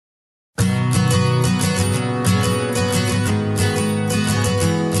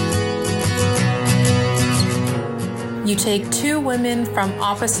You take two women from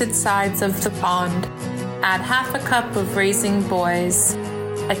opposite sides of the pond, add half a cup of raising boys,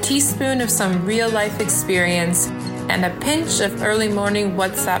 a teaspoon of some real-life experience, and a pinch of early morning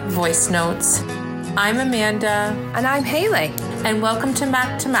WhatsApp voice notes. I'm Amanda. And I'm Haley. And welcome to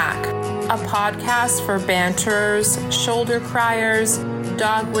Mac, a podcast for banterers, shoulder criers,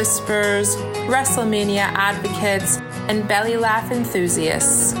 dog whisperers, WrestleMania advocates, and belly laugh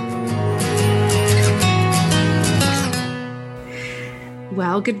enthusiasts.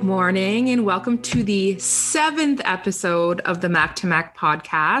 Well, good morning and welcome to the 7th episode of the Mac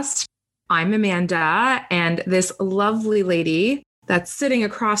podcast. I'm Amanda, and this lovely lady that's sitting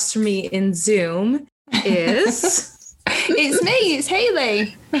across from me in Zoom is... It's me, it's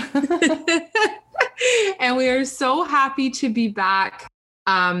Haley. And we are so happy to be back.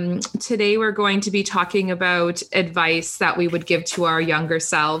 Today we're going to be talking about advice that we would give to our younger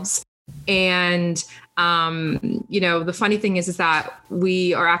selves. And the funny thing is that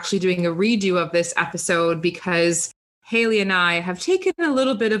we are actually doing a redo of this episode because Haley and I have taken a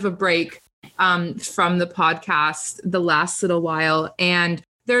little bit of a break from the podcast the last little while, and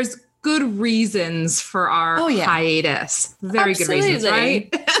there's good reasons for our hiatus. Very Absolutely. Good reasons, right?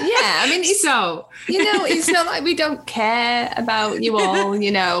 Yeah, I mean, it's not like we don't care about you all.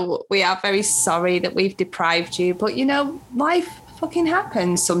 We are very sorry that we've deprived you, but life fucking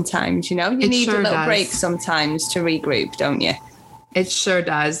happens sometimes. You need a little break sometimes to regroup, don't you? It sure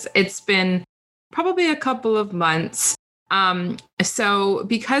does. It's been probably a couple of months. So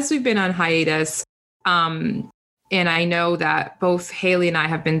because we've been on hiatus, and I know that both Haley and I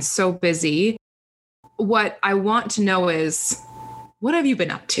have been so busy, what I want to know is, what have you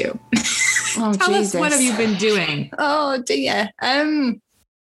been up to? Oh, Tell Jesus. us, what have you been doing? Oh dear.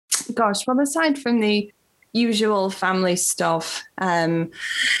 Gosh, well, aside from the usual family stuff, I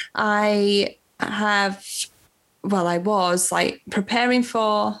was like preparing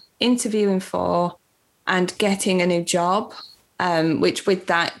for, interviewing for, and getting a new job, which with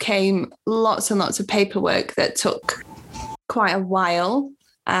that came lots and lots of paperwork that took quite a while.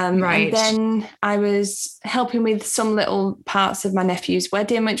 Right. And then I was helping with some little parts of my nephew's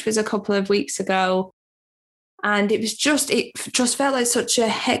wedding, which was a couple of weeks ago. And it just felt like such a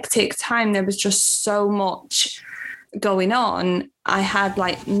hectic time. There was just so much going on. I had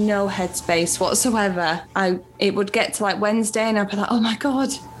like no headspace whatsoever. It would get to like Wednesday and I'd be like, oh my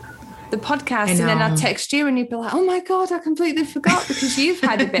God, the podcast. And then I'd text you and you'd be like, oh my God, I completely forgot, because you've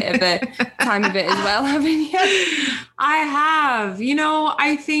had a bit of a time of it as well, haven't you? I have.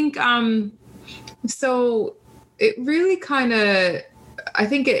 I think so it really kind of, I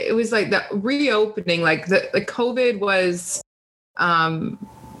think it was like the reopening, like the COVID was,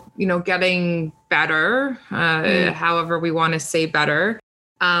 getting better, however we want to say better.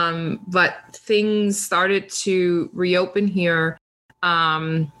 But things started to reopen here.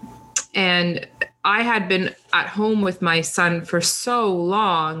 And I had been at home with my son for so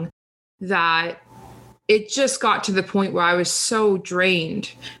long that it just got to the point where I was so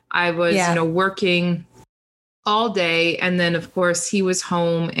drained. I was, working all day. And then, of course, he was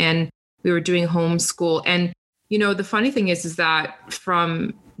home and we were doing homeschool. And, the funny thing is that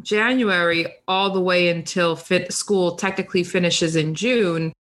from January all the way until school technically finishes in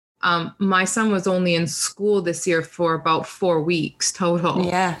June, my son was only in school this year for about 4 weeks total.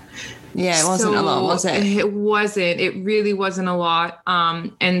 Yeah. Yeah, it wasn't a lot, was it? It wasn't. It really wasn't a lot.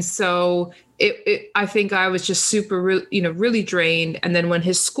 And so I think I was just super, really drained. And then when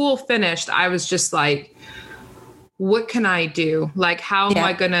his school finished, I was just like, what can I do? Like, how am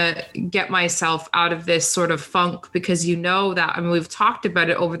I going to get myself out of this sort of funk? Because that, we've talked about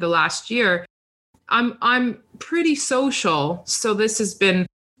it over the last year. I'm pretty social. So this has been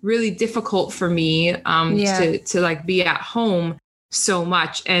really difficult for me to like be at home so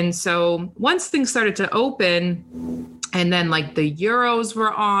much. And so once things started to open and then like the Euros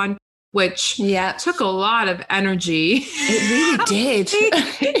were on, which took a lot of energy. It really did.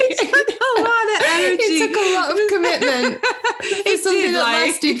 It took a lot of energy. It took a lot of commitment. It something did, that like...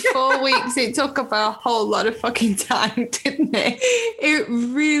 lasted 4 weeks. It took up a whole lot of fucking time, didn't it? It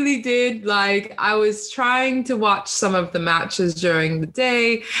really did. Like, I was trying to watch some of the matches during the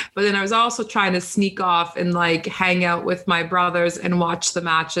day, but then I was also trying to sneak off and like hang out with my brothers and watch the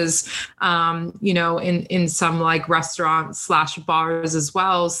matches, in some like restaurants / bars as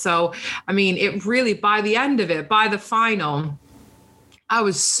well. So, it really, by the end of it, by the final, I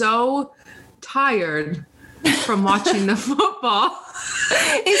was so tired from watching the football.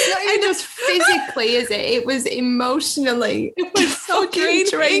 It's not even just physically, is it? It was emotionally. It was so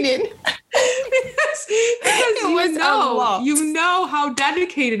draining. because it was a lot. You know how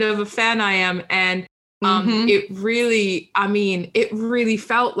dedicated of a fan I am, and It really, I mean, it really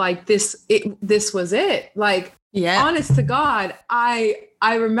felt like this was it. Like, honest to God, I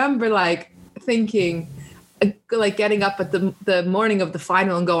remember like thinking, like getting up at the morning of the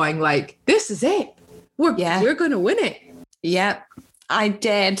final and going like, this is it. We're going to win it. Yeah. I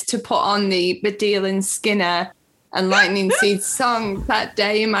dared to put on the Baddiel and Skinner and Lightning Seed song that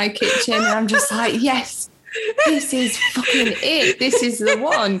day in my kitchen. And I'm just like, yes, this is fucking it. This is the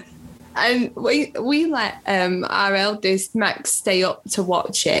one. And we let our eldest Max stay up to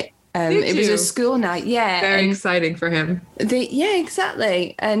watch it. It was a school night, Very exciting for him.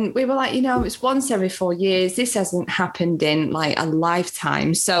 Exactly. And we were like, it's once every 4 years. This hasn't happened in like a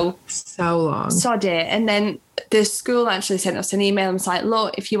lifetime. So long. Sod it. And then the school actually sent us an email and was like,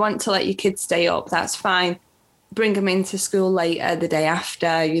 look, if you want to let your kids stay up, that's fine. Bring them into school later the day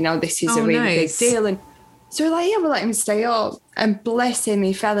after. This is a really big deal. And so we're like, we'll let him stay up. And bless him,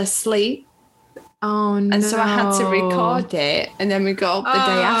 he fell asleep. Oh, no. And so I had to record it. And then we got up the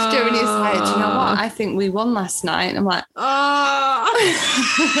day after and he's like, do you know what? I think we won last night. And I'm like,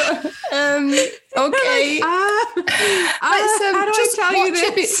 okay. How do I tell you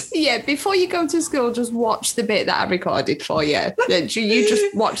this? Before you go to school, just watch the bit that I recorded for you. You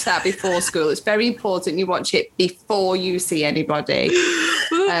just watch that before school. It's very important you watch it before you see anybody. The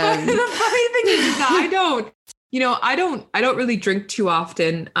funny thing is that I don't really drink too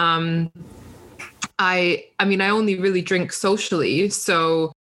often. I mean, I only really drink socially,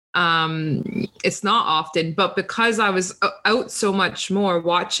 so it's not often. But because I was out so much more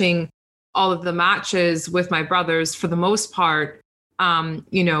watching all of the matches with my brothers, for the most part,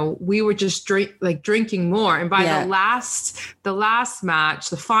 we were just drinking more. And by the last match,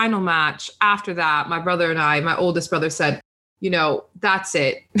 the final match after that, my brother and I, my oldest brother said, that's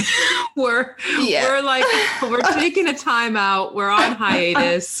it. we're taking a time out. We're on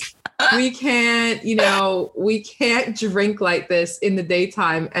hiatus. We can't drink like this in the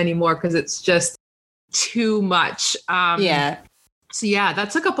daytime anymore because it's just too much. So that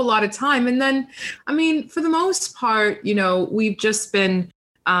took up a lot of time. And then, I mean, for the most part, we've just been,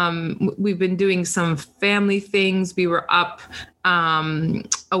 we've been doing some family things. We were up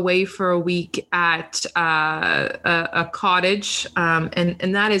away for a week at a cottage, and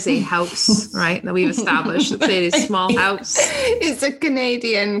that is a house, right, that we've established. It's a small house. It's a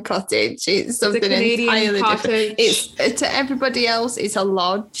Canadian cottage. It's something entirely different. It's to everybody else, it's a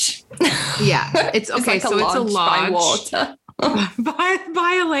lodge. Yeah, it's okay. It's like it's a lodge by water.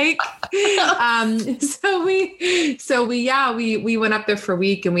 by a lake. So we went up there for a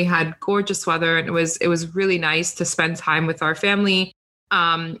week and we had gorgeous weather, and it was really nice to spend time with our family.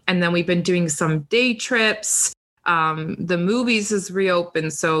 And then we've been doing some day trips. The movies has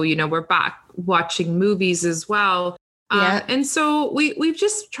reopened, so we're back watching movies as well. And so we've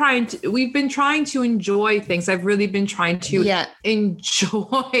been trying to enjoy things. I've really been trying to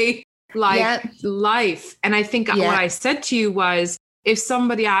enjoy life. And I think what I said to you was, if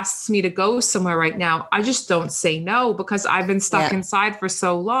somebody asks me to go somewhere right now, I just don't say no, because I've been stuck inside for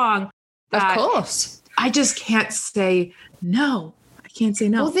so long that of course I just can't say no. I can't say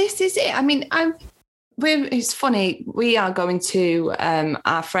no. Well, this is it. I mean, it's funny. We are going to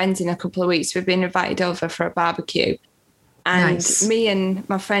our friends in a couple of weeks. We've been invited over for a barbecue. And me and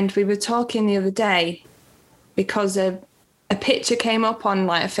my friend, we were talking the other day because a picture came up on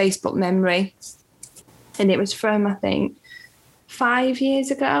like a Facebook memory, and it was from, I think, 5 years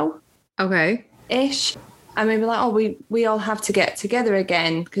ago. Okay. Ish. And we were like, we all have to get together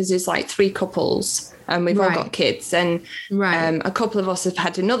again because there's like 3 couples and we've all got kids. And a couple of us have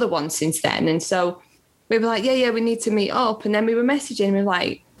had another one since then. And so we were like, we need to meet up. And then we were messaging, and we were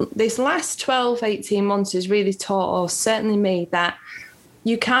like, this last 12, 18 months has really taught us, certainly me, that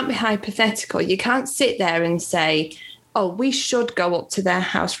you can't be hypothetical. You can't sit there and say, oh, we should go up to their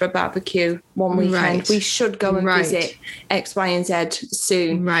house for a barbecue one weekend. Right. We should go and visit X, Y, and Z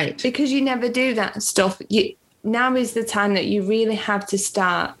soon. Right. Because you never do that stuff. Now is the time that you really have to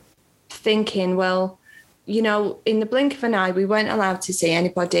start thinking, well, in the blink of an eye, we weren't allowed to see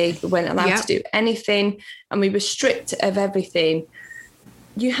anybody. We weren't allowed to do anything. And we were stripped of everything.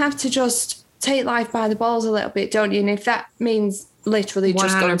 You have to just take life by the balls a little bit, don't you? And if that means literally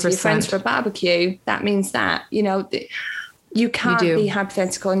just 100%. Going to your friends for a barbecue, that means that, you can't be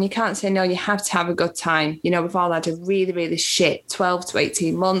hypothetical and you can't say no. You have to have a good time. We've all had a really, really shit 12 to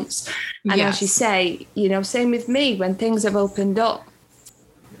 18 months. And as you say, same with me, when things have opened up,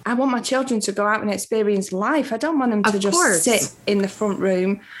 I want my children to go out and experience life. I don't want them to just sit in the front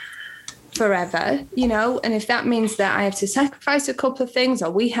room forever, and if that means that I have to sacrifice a couple of things,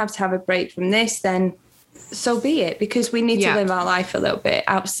 or we have to have a break from this, then so be it, because we need to live our life a little bit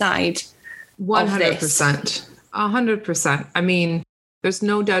outside 100%. 100%. I mean, there's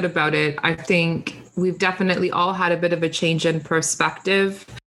no doubt about it. I think we've definitely all had a bit of a change in perspective.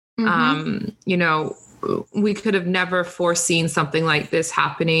 You know, we could have never foreseen something like this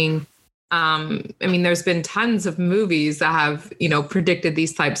happening. I mean, there's been tons of movies that have, you know, predicted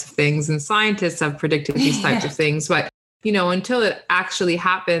these types of things, and scientists have predicted these types of things. But, you know, until it actually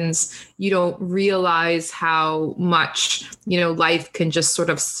happens, you don't realize how much, you know, life can just sort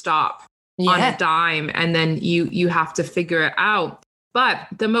of stop on a dime, and then you have to figure it out. But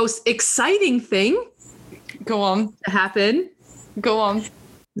the most exciting thing to happen,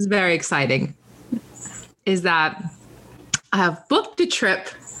 it's very exciting, is that I have booked a trip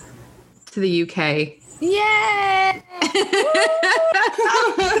to the UK. Yeah. I'm so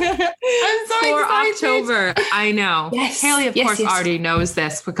for excited. October. I know. Yes. Haley, of course, already knows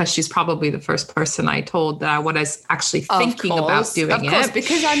this because she's probably the first person I told that I was actually thinking about doing it. Of course,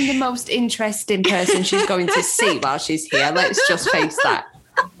 because I'm the most interesting person she's going to see while she's here. Let's just face that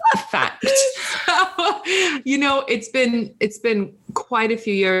fact. So, you know, it's been quite a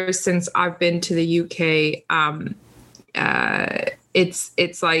few years since I've been to the UK.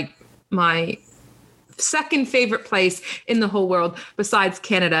 It's like my second favorite place in the whole world besides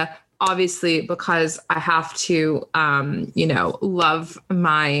Canada, obviously, because I have to, you know, love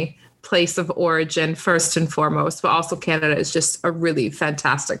my place of origin first and foremost, but also Canada is just a really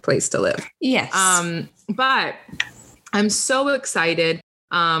fantastic place to live. Yes. But I'm so excited.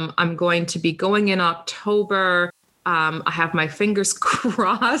 I'm going to be going in October. I have my fingers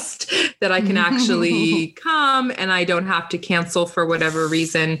crossed that I can actually come and I don't have to cancel for whatever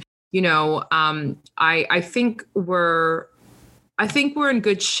reason. You know, I think we're in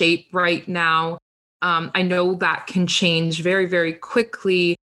good shape right now. I know that can change very, very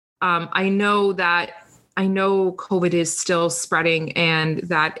quickly. I know COVID is still spreading and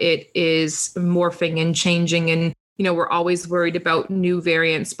that it is morphing and changing. And, you know, we're always worried about new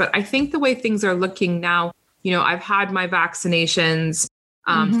variants. But I think the way things are looking now, you know, I've had my vaccinations,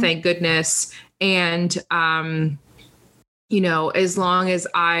 thank goodness. And, you know, as long as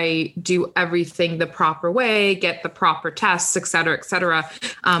I do everything the proper way, get the proper tests, et cetera,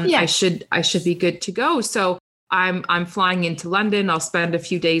 I should be good to go. So I'm flying into London. I'll spend a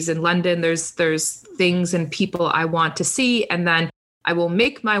few days in London. There's things and people I want to see. And then I will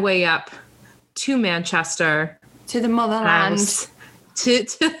make my way up to Manchester. To the motherland.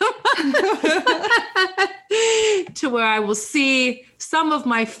 To where I will see some of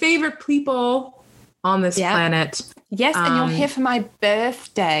my favorite people on this planet. Yes, and you're here for my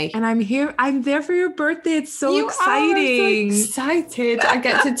birthday. And I'm there for your birthday. It's so exciting. I'm so excited. I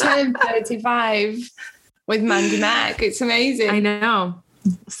get to turn 35 with Mandy Mac. It's amazing. I know.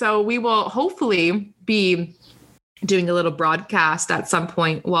 So we will hopefully be doing a little broadcast at some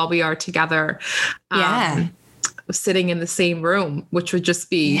point while we are together. Sitting in the same room, which would just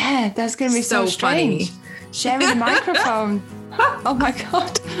be that's going to be so strange. Funny. Sharing a microphone. Oh my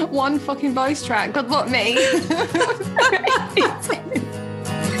God. One fucking voice track. Good luck, me.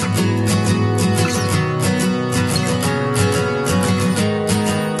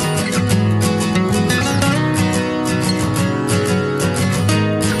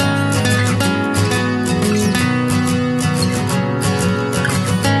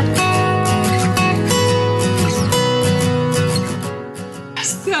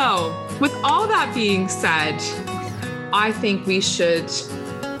 So, with all that being said, I think we should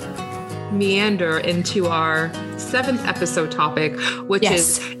meander into our 7th episode topic, which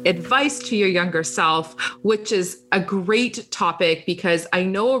is advice to your younger self, which is a great topic because I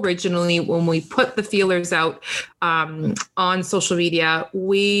know originally when we put the feelers out on social media,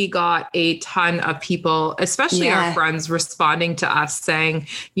 we got a ton of people, especially our friends, responding to us saying,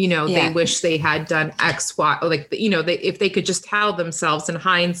 you know, they wish they had done X, Y, like, you know, if they could just tell themselves in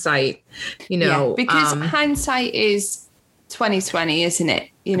hindsight, you know. Because hindsight is 2020, isn't it?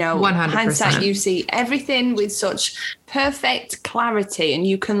 You know, 100%. Hindsight, you see everything with such perfect clarity and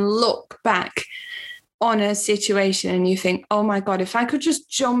you can look back on a situation and you think, oh my God, if I could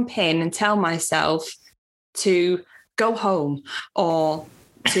just jump in and tell myself to go home or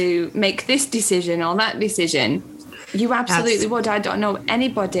to make this decision or that decision, you absolutely would. I don't know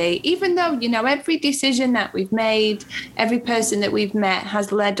anybody, even though, you know, every decision that we've made, every person that we've met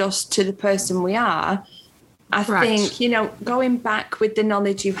has led us to the person we are. I think, you know, going back with the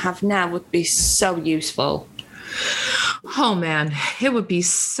knowledge you have now would be so useful. Oh, man, it would be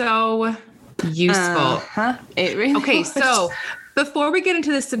so useful. It really would. So before we get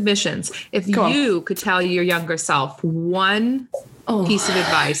into the submissions, if you could tell your younger self one piece of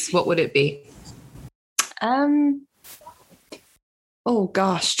advice, what would it be? Oh,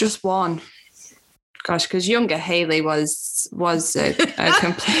 gosh, just one. Gosh, because younger Hayley was a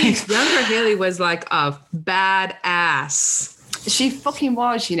complete. Younger Hayley was like a badass. She fucking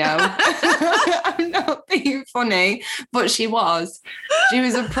was, you know. I'm not being funny, but she was. She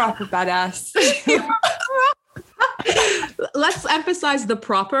was a proper badass. Let's emphasize the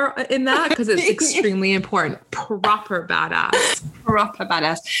proper in that because it's extremely important. Proper badass. Proper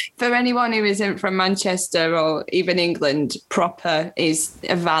badass. For anyone who isn't from Manchester or even England, proper is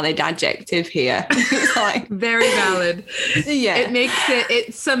a valid adjective here. It's like, very valid. Yeah.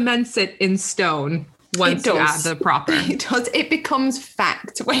 It cements it in stone. Once you add the proper. It does. It becomes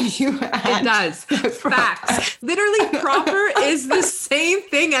fact when you add. It does. Facts. Literally, proper is the same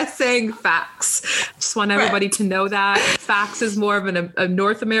thing as saying facts. Just want everybody to know that. Facts is more of a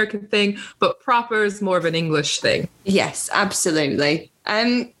North American thing, but proper is more of an English thing. Yes, absolutely.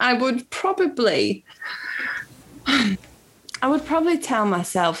 I would probably tell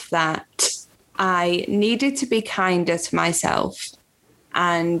myself that I needed to be kinder to myself.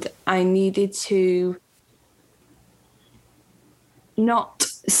 And I needed to not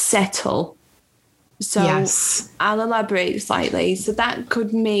settle. So yes. I'll elaborate slightly. So that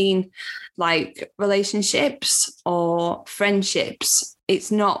could mean like relationships or friendships.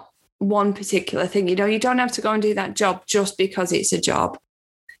 It's not one particular thing. You know, you don't have to go and do that job just because it's a job.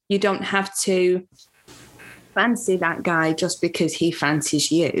 You don't have to fancy that guy just because he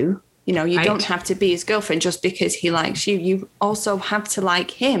fancies you. You know, you don't have to be his girlfriend just because he likes you. You also have to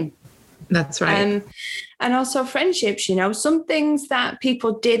like him. That's right. And also friendships, you know, some things that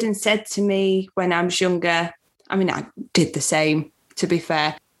people did and said to me when I was younger. I mean, I did the same, to be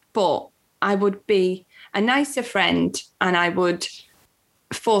fair. But I would be a nicer friend and I would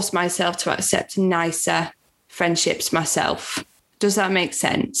force myself to accept nicer friendships myself. Does that make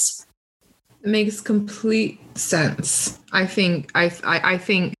sense? It makes complete sense. I think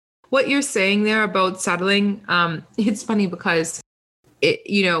what you're saying there about settling, it's funny because it,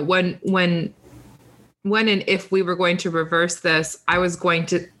 you know, when and if we were going to reverse this, I was going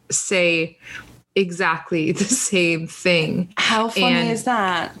to say exactly the same thing. How funny is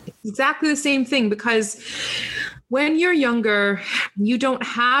that? Exactly the same thing, because when you're younger, you don't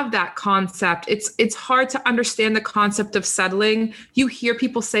have that concept. It's hard to understand the concept of settling. You hear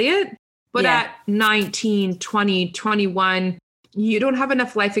people say it, but at 19, 20, 21, you don't have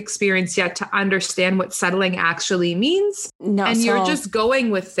enough life experience yet to understand what settling actually means. And you're just going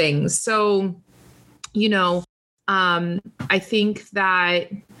with things. So, you know, I think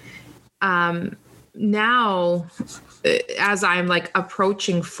that now, as I'm like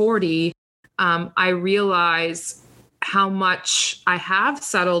approaching 40, I realize how much I have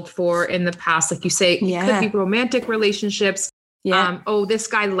settled for in the past. Like you say, it could be romantic relationships. Yeah. This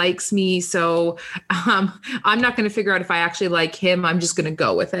guy likes me, so I'm not going to figure out if I actually like him. I'm just going to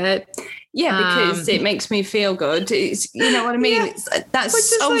go with it. Yeah, because it makes me feel good. It's, you know what I mean? Yeah.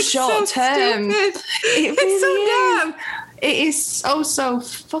 That's so like short term. It's really so dumb. It is so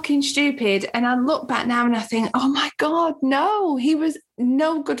fucking stupid. And I look back now and I think, oh my God, no, he was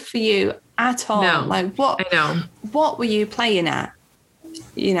no good for you at all. No, like what? I know. What were you playing at?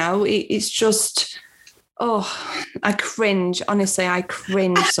 You know, it's just. Oh, I cringe. Honestly, I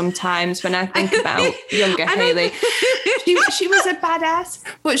cringe sometimes when I think about younger Hayley. She was a badass,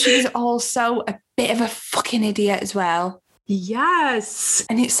 but she was also a bit of a fucking idiot as well. Yes.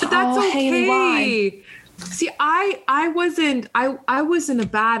 And it's that's okay. Hayley, why? See, I wasn't a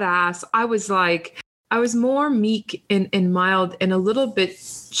badass. I was more meek and mild and a little bit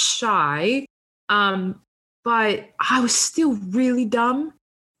shy. But I was still really dumb.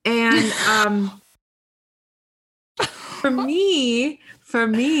 And For me,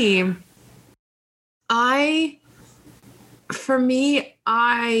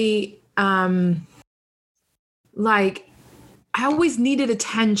 I always needed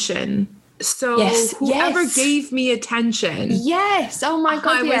attention. So whoever gave me attention. Yes. Oh my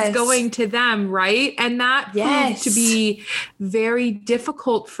God. I was going to them. Right. And that proved to be very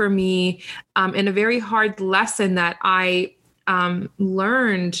difficult for me, and a very hard lesson that I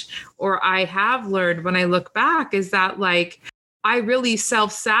learned, or I have learned when I look back, is that like I really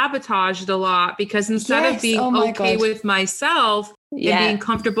self-sabotaged a lot, because instead of being okay with myself and being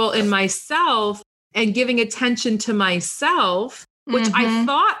comfortable in myself and giving attention to myself, which I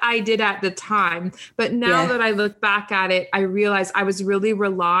thought I did at the time, but now that I look back at it, I realize I was really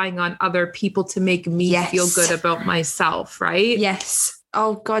relying on other people to make me feel good about myself, right? Yes.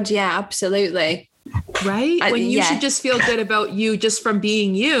 Oh God, yeah, absolutely. Right? When you should just feel good about you just from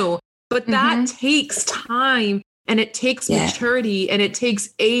being you. But that takes time, and it takes maturity, and it takes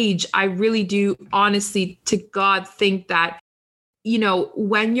age. I really do, honestly, to God, think that, you know,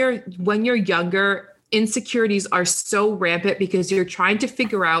 when you're younger, insecurities are so rampant because you're trying to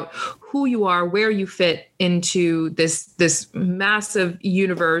figure out who you are, where you fit into this massive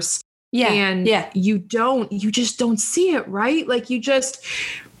universe. Yeah. And you just don't see it, right? Like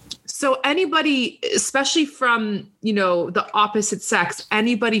so anybody, especially from, the opposite sex,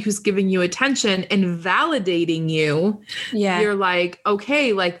 anybody who's giving you attention and validating you, you're like,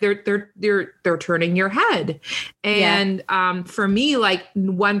 okay, like they're turning your head. And for me, like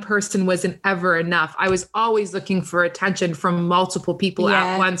one person wasn't ever enough. I was always looking for attention from multiple people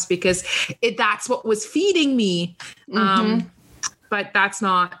at once because that's what was feeding me. But that's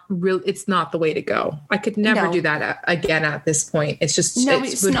not real. It's not the way to go. I could never do that again at this point. It's just,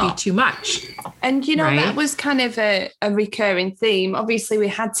 it would be too much. And, that was kind of a recurring theme. Obviously, we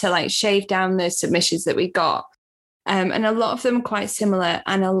had to like shave down the submissions that we got. And a lot of them are quite similar,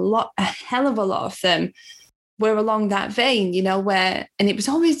 and a hell of a lot of them were along that vein, and it was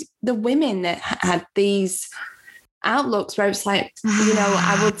always the women that had these outlooks where it's like,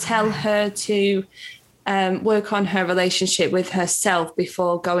 I would tell her to work on her relationship with herself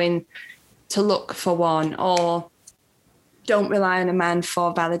before going to look for one, or don't rely on a man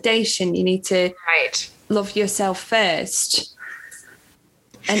for validation. You need to love yourself first.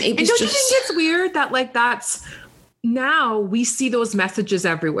 And it was don't you think it's weird that like that's now we see those messages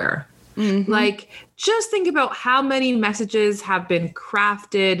everywhere? Like just think about how many messages have been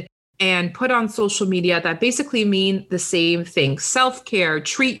crafted and put on social media that basically mean the same thing: self-care,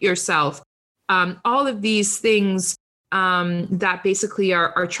 treat yourself. All of these things that basically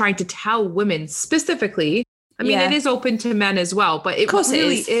are trying to tell women specifically. I mean, it is open to men as well, but it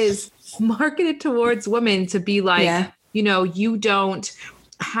really is marketed towards women to be like, you don't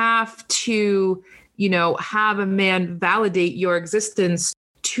have to, have a man validate your existence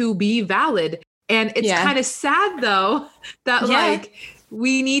to be valid. And it's kind of sad, though, that like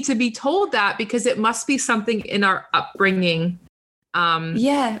we need to be told that because it must be something in our upbringing.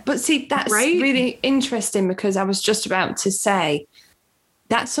 But see, that's really interesting because I was just about to say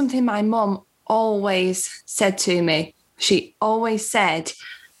that's something my mum always said to me. She always said,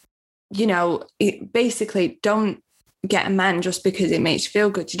 basically don't get a man just because it makes you feel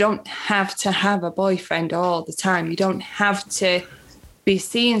good. You don't have to have a boyfriend all the time. You don't have to be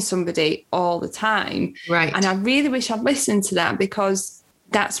seeing somebody all the time. Right. And I really wish I'd listened to that because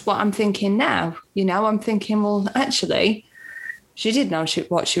that's what I'm thinking now. I'm thinking, well, actually, she did know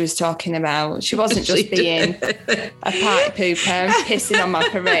what she was talking about. She wasn't just being a party pooper and pissing on my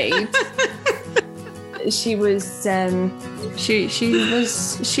parade. She was,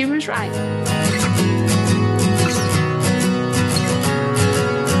 she was right.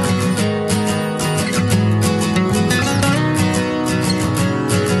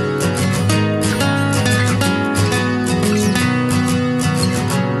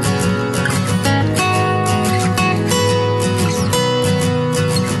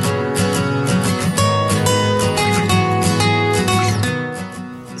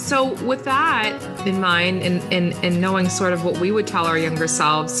 With that in mind and knowing sort of what we would tell our younger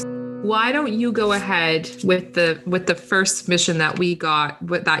selves, why don't you go ahead with the first mission that we got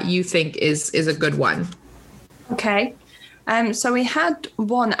that you think is a good one? Okay. So we had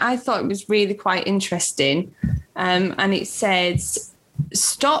one I thought was really quite interesting. And it says,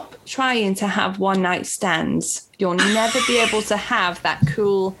 stop trying to have one night stands. You'll never be able to have that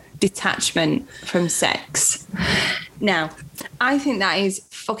cool detachment from sex. Now, I think that is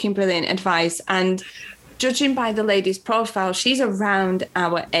fucking brilliant advice. And judging by the lady's profile, she's around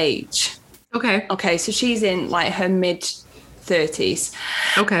our age. Okay, so she's in like her mid-30s.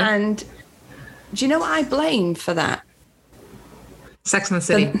 Okay. And do you know what I blame for that? Sex and the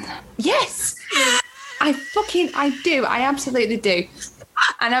City. Yes. I do. I absolutely do.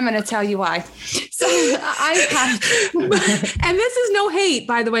 And I'm going to tell you why. So I've had... And this is no hate,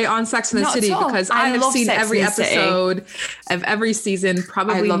 by the way, on Sex and the City, because I have seen every episode of every season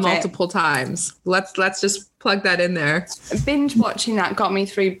probably multiple times. Let's just plug that in there. Binge watching that got me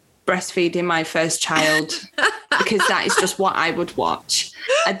through breastfeeding my first child because that is just what I would watch.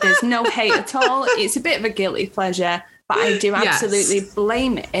 There's no hate at all. It's a bit of a guilty pleasure, but I do absolutely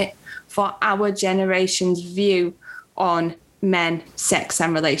blame it for our generation's view on men, sex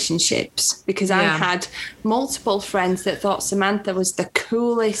and relationships, because I had multiple friends that thought Samantha was the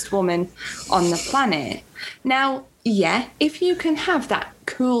coolest woman on the planet. Now, if you can have that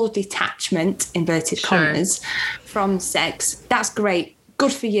cool detachment, inverted commas, from sex, that's great.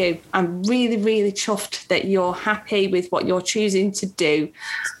 Good for you. I'm really, really chuffed that you're happy with what you're choosing to do.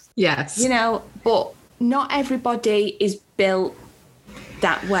 Yes. But not everybody is built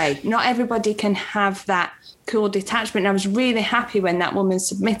that way. Not everybody can have that cool detachment. And I was really happy when that woman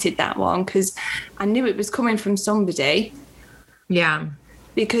submitted that one, because I knew it was coming from somebody. Yeah.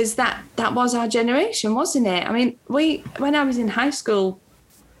 Because that was our generation, wasn't it? I mean, when I was in high school,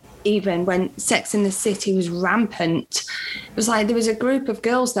 even when Sex in the City was rampant, it was like there was a group of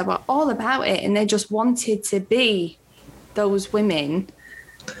girls that were all about it, and they just wanted to be those women.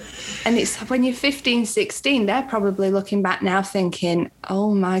 And it's when you're 15, 16, they're probably looking back now thinking,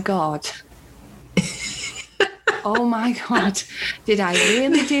 oh my God. Oh my God. Did I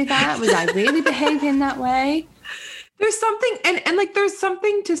really do that? Was I really behaving that way? There's something, and like, there's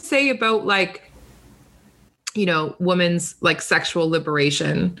something to say about, like, you know, women's like sexual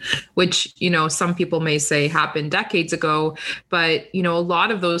liberation, which, you know, some people may say happened decades ago, but, you know, a lot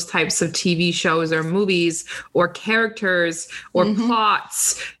of those types of TV shows or movies or characters or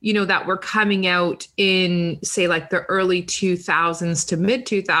plots, you know, that were coming out in, say, like the early 2000s to mid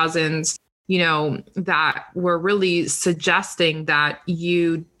 2000s, you know, that were really suggesting that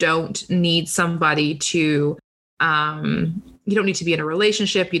you don't need somebody to, you don't need to be in a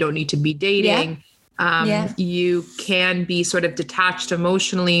relationship. You don't need to be dating. You can be sort of detached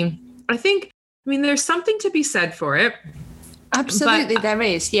emotionally. I mean, there's something to be said for it. Absolutely, there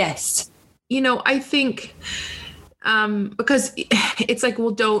is. Yes. You know, I think because it's like,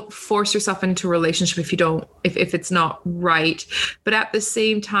 well, don't force yourself into a relationship if it's not right. But at the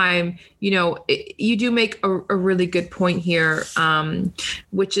same time, you know, you do make a really good point here,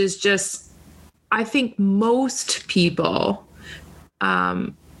 which is just, I think most people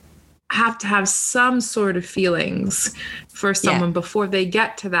have to have some sort of feelings for someone before they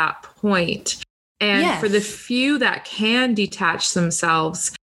get to that point. And for the few that can detach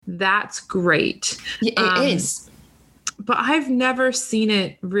themselves, that's great. It is. But I've never seen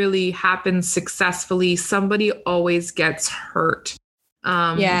it really happen successfully. Somebody always gets hurt.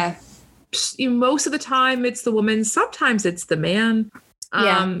 Most of the time it's the woman. Sometimes it's the man.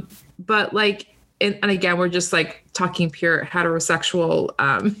 But like, and again, we're just like talking pure heterosexual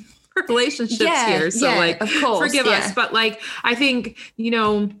relationships here. So like, of course, forgive us. But like, I think, you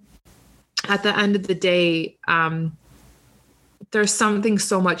know, at the end of the day, there's something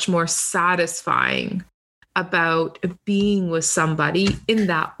so much more satisfying about being with somebody in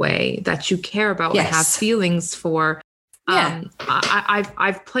that way that you care about and have feelings for.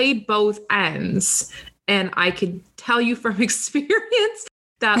 I've played both ends, and I can tell you from experience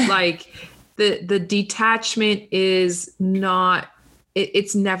that like the detachment is not,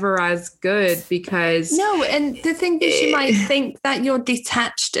 it's never as good, because no, and the thing is, you might think that you're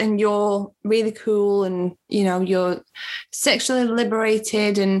detached and you're really cool and, you know, you're sexually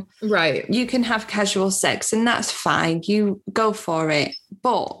liberated and you can have casual sex and that's fine, you go for it.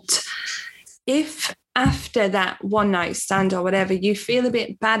 But if after that one night stand or whatever, you feel a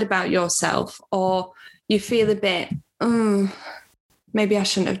bit bad about yourself, or you feel a bit, maybe I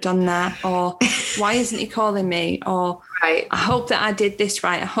shouldn't have done that, or why isn't he calling me, or I hope that I did this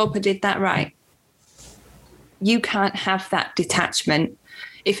right, I hope I did that right. You can't have that detachment.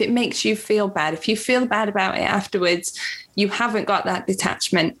 If it makes you feel bad, if you feel bad about it afterwards, you haven't got that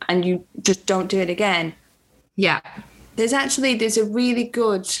detachment and you just don't do it again. Yeah. There's a really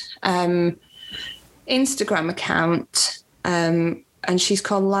good Instagram account, and she's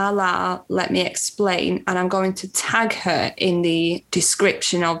called Lala Let Me Explain, and I'm going to tag her in the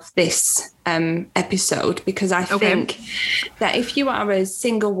description of this episode, because I think that if you are a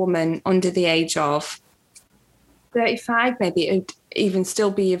single woman under the age of 35, maybe it would even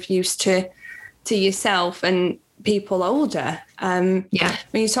still be of use to yourself and people older. When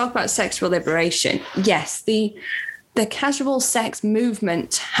you talk about sexual liberation, yes, the casual sex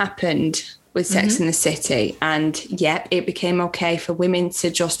movement happened with Sex in the City, and it became okay for women to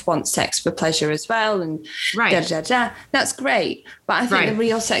just want sex for pleasure as well, and that's great. But I think the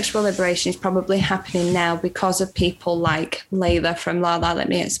real sexual liberation is probably happening now because of people like Layla from Lala Let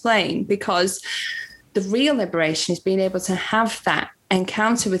Me Explain, because the real liberation is being able to have that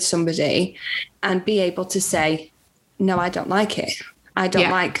encounter with somebody and be able to say, no, I don't like it, I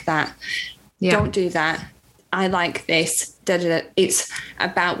don't like that, don't do that, I like this. It's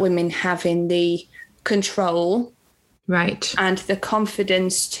about women having the control, and the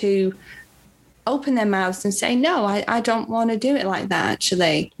confidence to open their mouths and say, no, I don't want to do it like that,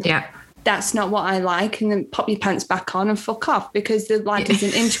 actually. That's not what I like, and then pop your pants back on and fuck off, because the lad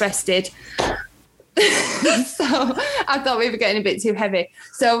isn't interested. So I thought we were getting a bit too heavy.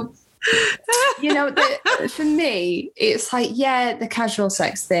 So, you know, for me, it's like, the casual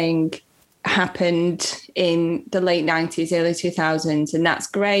sex thing happened in the late 90s, early 2000s, and that's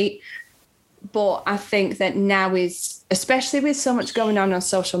great. But I think that now is, especially with so much going on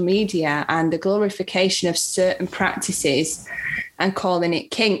social media and the glorification of certain practices and calling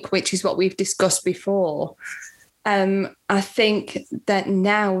it kink, which is what we've discussed before. I think that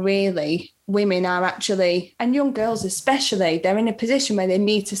now really women are actually, and young girls especially, they're in a position where they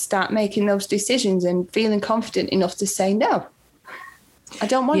need to start making those decisions and feeling confident enough to say, no, I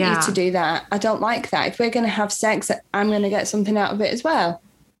don't want you to do that. I don't like that. If we're going to have sex, I'm going to get something out of it as well.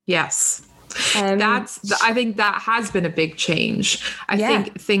 Yes. I think that has been a big change. I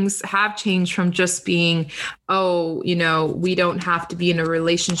think things have changed from just being, we don't have to be in a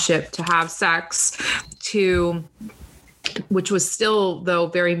relationship to have sex, to, which was still, though,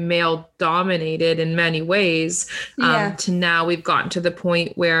 very male dominated in many ways, to now we've gotten to the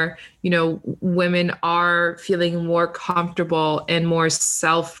point where, women are feeling more comfortable and more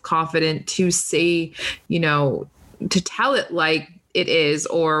self-confident to say, to tell it like it is,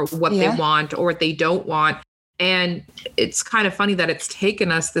 or what they want or what they don't want. And it's kind of funny that it's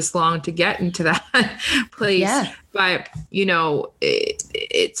taken us this long to get into that place. Yeah. But,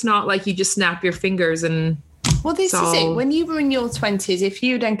 it's not like you just snap your fingers and... Well, this is it. When you were in your 20s, if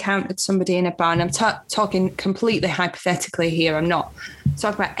you'd encountered somebody in a bar, and I'm talking completely hypothetically here, I'm not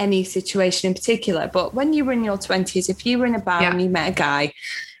talking about any situation in particular, but when you were in your 20s, if you were in a bar and you met a guy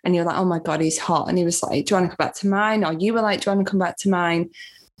and you're like, oh my God, he's hot. And he was like, do you want to come back to mine? Or you were like, do you want to come back to mine?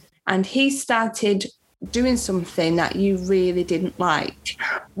 And he started doing something that you really didn't like.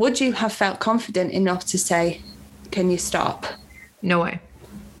 Would you have felt confident enough to say, can you stop? No way.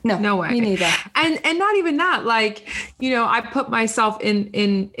 No way. Me neither. And not even that, like, I put myself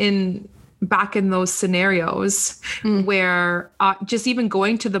in back in those scenarios where just even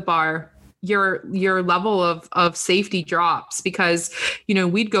going to the bar, your level of safety drops, because,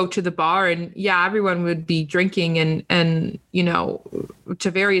 we'd go to the bar and everyone would be drinking and, to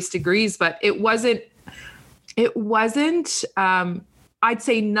various degrees, but it wasn't, I'd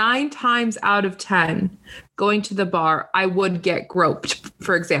say 9 times out of 10 going to the bar, I would get groped,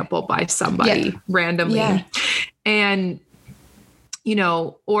 for example, by somebody randomly. Yeah. And,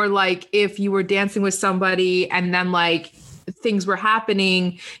 or like if you were dancing with somebody and then like things were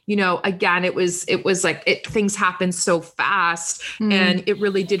happening, again, it was like things happened so fast and it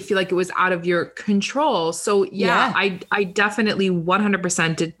really did feel like it was out of your control. So I definitely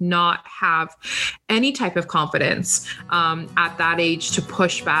 100% did not have any type of confidence at that age to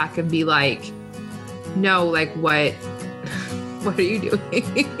push back and be like, no, like what are you doing?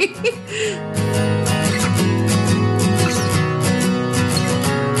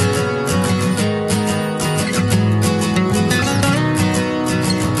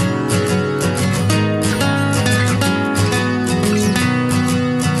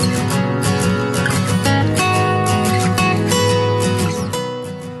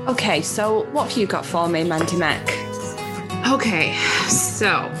 Okay, so what have you got for me, Mandy Mac? Okay,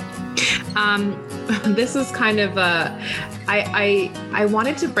 so this is kind of I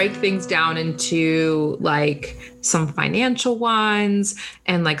wanted to break things down into like some financial ones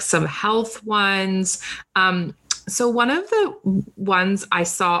and like some health ones. So one of the ones I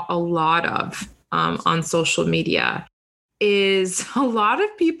saw a lot of on social media is a lot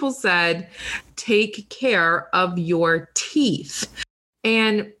of people said, take care of your teeth.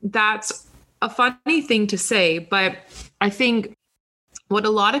 And that's a funny thing to say, but I think what a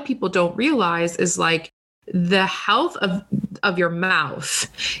lot of people don't realize is like the health of your mouth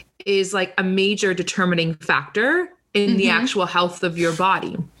is like a major determining factor in the actual health of your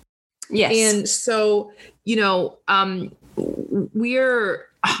body. Yes. And so,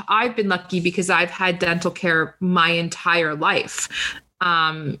 I've been lucky because I've had dental care my entire life.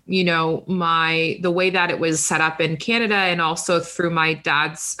 The way that it was set up in Canada and also through my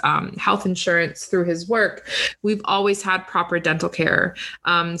dad's health insurance through his work, we've always had proper dental care.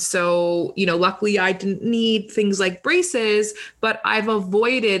 So, luckily I didn't need things like braces, but I've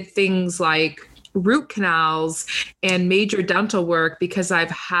avoided things like root canals and major dental work because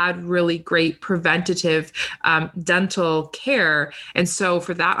I've had really great preventative dental care. And so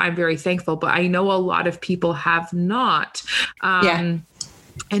for that, I'm very thankful, but I know a lot of people have not.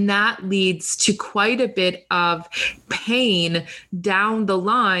 And that leads to quite a bit of pain down the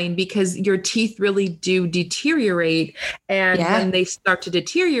line because your teeth really do deteriorate. And when they start to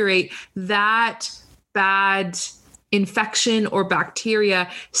deteriorate, that bad infection or bacteria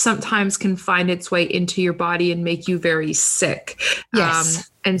sometimes can find its way into your body and make you very sick.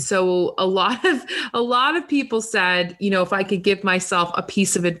 Yes. And so a lot of people said, if I could give myself a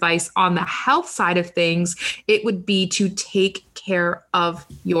piece of advice on the health side of things, it would be to take care of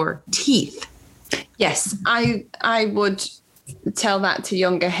your teeth. Yes, I would tell that to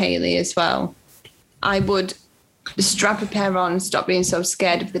younger Hayley as well. I would strap a pair on, stop being so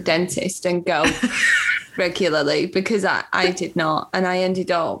scared of the dentist and go regularly, because I did not. And I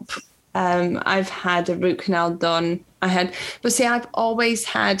ended up, I've had a root canal done. I've always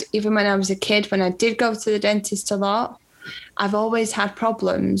had, even when I was a kid, when I did go to the dentist a lot, I've always had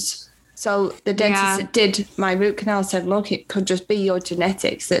problems. So the dentist that did my root canal said, look, it could just be your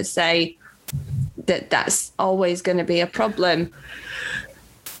genetics that say that's always going to be a problem.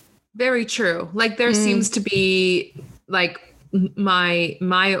 Very true. Like there seems to be like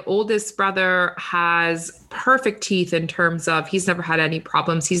my oldest brother has perfect teeth in terms of he's never had any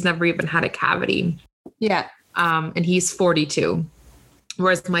problems. He's never even had a cavity. Yeah. And he's 42.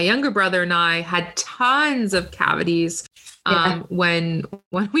 Whereas my younger brother and I had tons of cavities when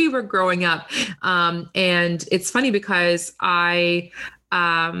we were growing up. And it's funny because I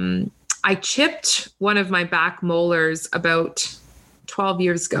chipped one of my back molars about 12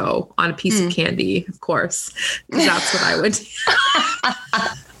 years ago on a piece of candy, of course, because that's what I would do.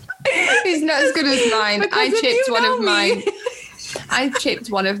 It's not as good as mine. I chipped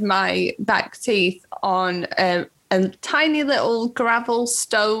one of my back teeth on a tiny little gravel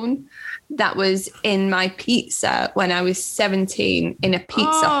stone that was in my pizza when I was 17 in a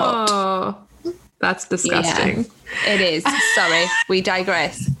Pizza Hut. That's disgusting. Yeah, it is. Sorry, we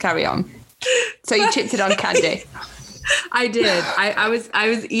digress. Carry on. So you chipped it on candy. I did. I was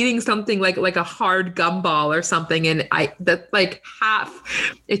eating something like a hard gumball or something, and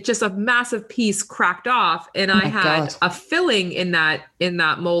it's just a massive piece cracked off, and I had a filling in that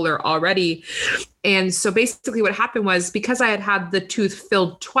molar already. And so basically what happened was, because I had the tooth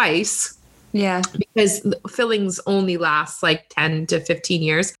filled twice, because fillings only last like 10 to 15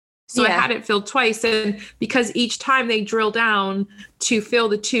 years. So I had it filled twice. And because each time they drill down to fill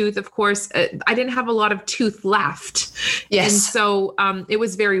the tooth, of course, I didn't have a lot of tooth left. Yes. And so it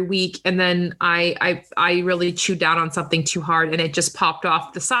was very weak. And then I really chewed down on something too hard and it just popped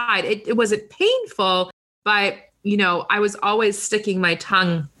off the side. It wasn't painful, but, I was always sticking my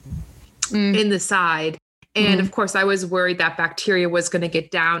tongue in the side. And of course, I was worried that bacteria was going to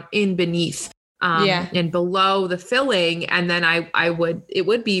get down in beneath and below the filling. And then it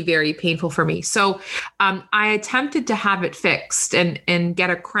would be very painful for me. So I attempted to have it fixed and get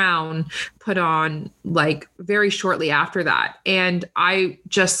a crown put on like very shortly after that. And I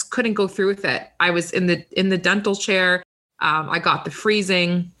just couldn't go through with it. I was in the dental chair. I got the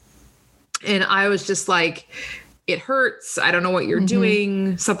freezing and I was just like, it hurts. I don't know what you're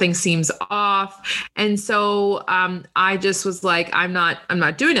doing. Something seems off. And so I just was like, I'm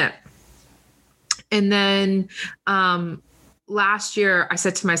not doing it. And then last year I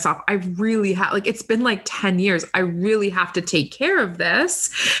said to myself, I really have, it's been like 10 years. I really have to take care of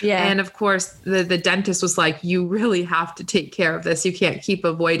this. Yeah. And of course the dentist was like, you really have to take care of this. You can't keep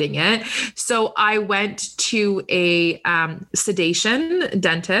avoiding it. So I went to a sedation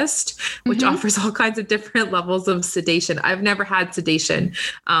dentist, which offers all kinds of different levels of sedation. I've never had sedation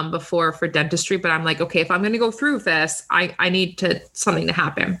before for dentistry, but I'm like, okay, if I'm going to go through this, I need something to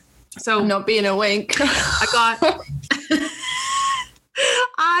happen. So I'm not being a wink.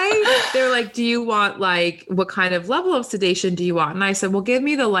 They're like, do you want what kind of level of sedation do you want? And I said, well, give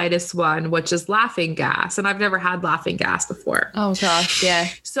me the lightest one, which is laughing gas. And I've never had laughing gas before. Oh gosh. Yeah.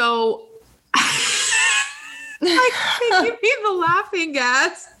 So they give me the laughing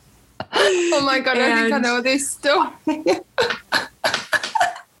gas. Oh my God. I think I know this story.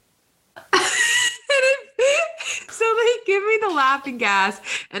 So they give me the laughing gas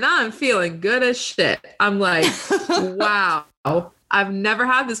and I'm feeling good as shit. I'm like, wow, I've never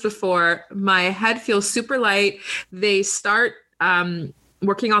had this before. My head feels super light. They start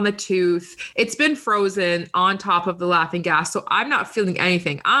working on the tooth. It's been frozen on top of the laughing gas. So I'm not feeling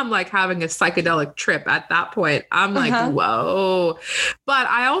anything. I'm like having a psychedelic trip at that point. I'm like, whoa. But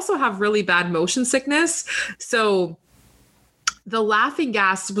I also have really bad motion sickness. So the laughing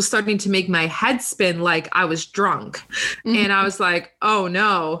gas was starting to make my head spin like I was drunk. And I was like, oh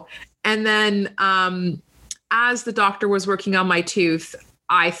no. And then as the doctor was working on my tooth,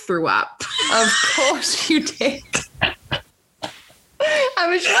 I threw up. Of course you did. I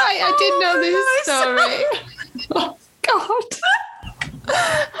was right. I did know this story. Oh God.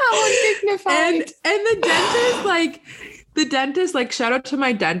 How undignified. And the dentist, shout out to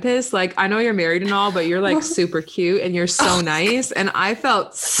my dentist. I know you're married and all, but you're super cute and you're so nice. And I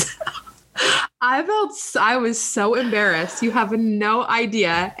felt I was so embarrassed. You have no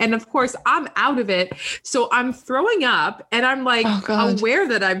idea. And of course, I'm out of it. So I'm throwing up and I'm like aware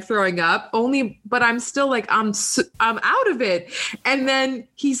that I'm throwing up but I'm still like, I'm out of it. And then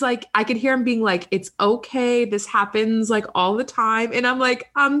he's like, I could hear him being like, it's okay. This happens like all the time. And I'm like,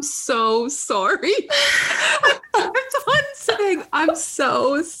 I'm so sorry. I'm done saying, I'm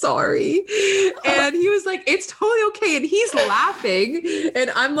so sorry. And he was like, it's totally okay. And he's laughing. And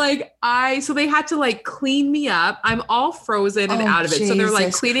I'm like, so they had to like clean me up. I'm all frozen and out of it. So they're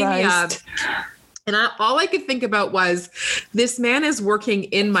like cleaning me up. And all I could think about was this man is working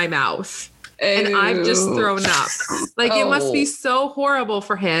in my mouth. And I've just thrown up. Like, it must be so horrible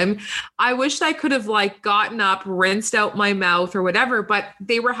for him. I wish I could have like gotten up, rinsed out my mouth or whatever, but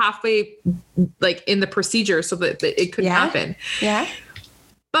they were halfway like in the procedure so that it couldn't happen. Yeah.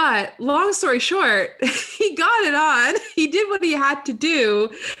 But long story short, he got it on. He did what he had to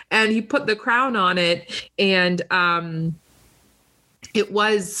do and he put the crown on it. And it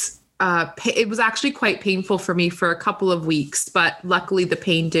was actually quite painful for me for a couple of weeks, but luckily the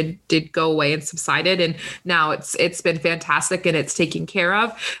pain did go away and subsided. And now it's been fantastic and it's taken care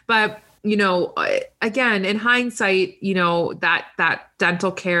of. But, you know, again, in hindsight, you know, that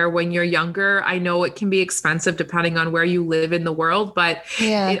dental care when you're younger, I know it can be expensive depending on where you live in the world, but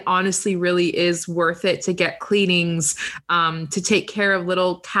it honestly really is worth it to get cleanings, to take care of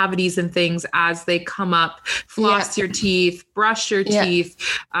little cavities and things as they come up, floss your teeth, brush your teeth,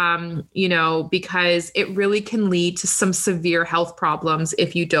 you know, because it really can lead to some severe health problems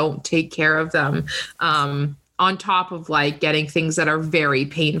if you don't take care of them. On top of like getting things that are very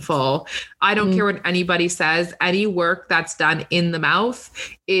painful. I don't care what anybody says. Any work that's done in the mouth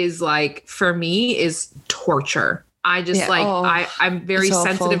is like, for me, is torture. I just I'm very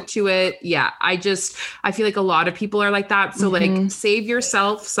sensitive to it. Yeah. I feel like a lot of people are like that. So like save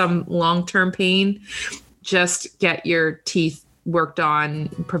yourself some long-term pain. Just get your teeth worked on,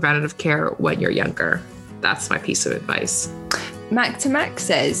 preventative care when you're younger. That's my piece of advice. Mac to Mac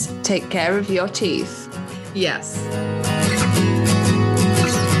says, take care of your teeth. Yes.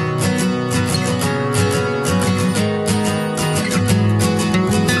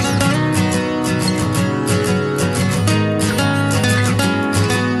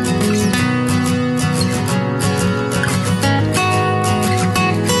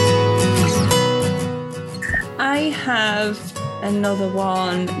 I have another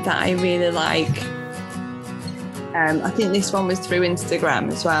one that I really like. I think this one was through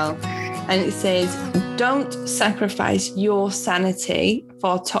Instagram as well. And it says, don't sacrifice your sanity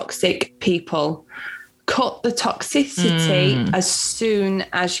for toxic people. Cut the toxicity as soon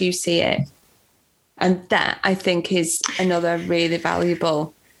as you see it. And that, I think, is another really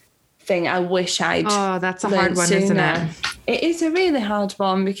valuable thing. I wish I'd that's a hard one, sooner. Isn't it? It is a really hard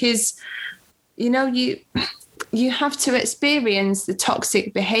one because, you know, you have to experience the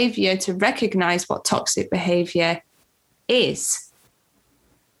toxic behavior to recognize what toxic behavior is.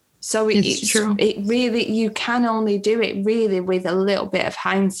 So it's true. It really, you can only do it really with a little bit of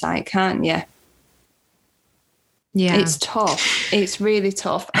hindsight, can't you? Yeah. It's tough. It's really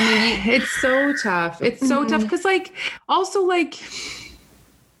tough. I mean, it's so tough. It's so tough because like, also like,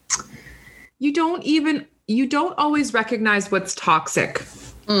 you don't always recognize what's toxic.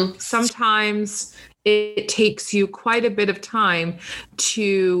 Sometimes it takes you quite a bit of time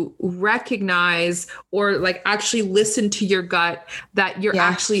to recognize or like actually listen to your gut that you're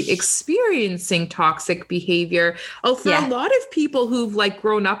actually experiencing toxic behavior. For a lot of people who've like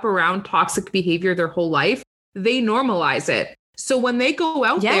grown up around toxic behavior their whole life, they normalize it. So when they go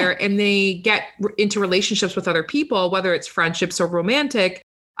out there and they get into relationships with other people, whether it's friendships or romantic,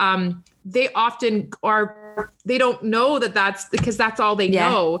 they often they don't know that's because that's all they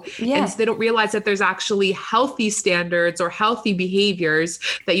know. And so they don't realize that there's actually healthy standards or healthy behaviors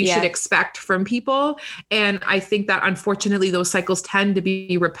that you should expect from people. And I think that unfortunately those cycles tend to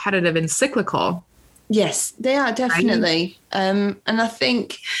be repetitive and cyclical. Yes, they are definitely. And I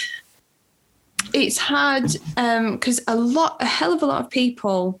think it's hard because a hell of a lot of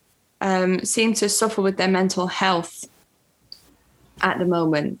people seem to suffer with their mental health at the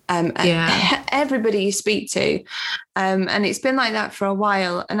moment. Everybody you speak to. And it's been like that for a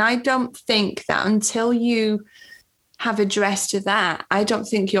while. And I don't think that until you have addressed that, I don't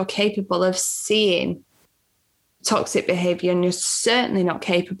think you're capable of seeing toxic behavior, and you're certainly not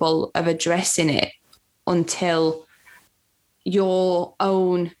capable of addressing it until your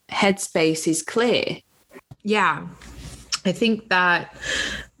own headspace is clear. Yeah. I think that,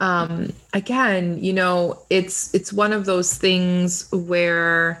 again, you know, it's one of those things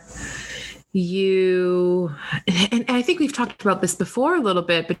where and I think we've talked about this before a little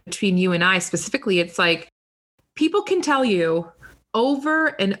bit between you and I specifically, it's like people can tell you over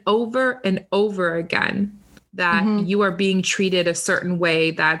and over and over again that you are being treated a certain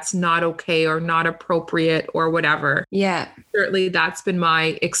way that's not okay or not appropriate or whatever. Yeah. Certainly that's been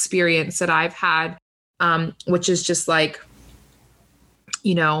my experience that I've had, which is just like,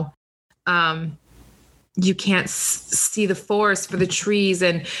 you know, you can't see the forest for the trees,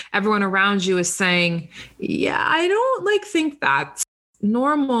 and everyone around you is saying, yeah, I don't like think that's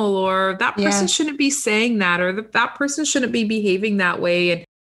normal, or that person shouldn't be saying that, or that person shouldn't be behaving that way. And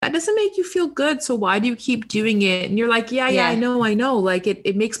that doesn't make you feel good. So why do you keep doing it? And you're like, yeah, I know. Like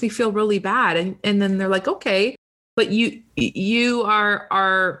it makes me feel really bad. And then they're like, okay, but you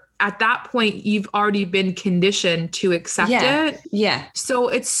are at that point, you've already been conditioned to accept it. Yeah. So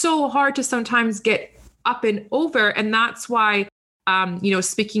it's so hard to sometimes get up and over. And that's why,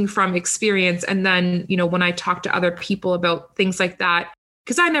 speaking from experience, and then, when I talk to other people about things like that,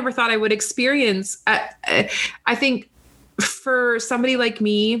 because I never thought I would experience, I think for somebody like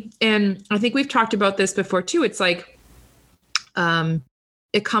me, and I think we've talked about this before too, it's like,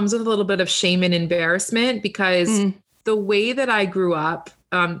 it comes with a little bit of shame and embarrassment, because the way that I grew up,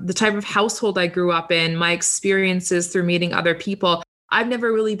 the type of household I grew up in, my experiences through meeting other people, I've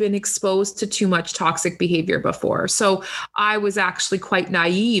never really been exposed to too much toxic behavior before. So I was actually quite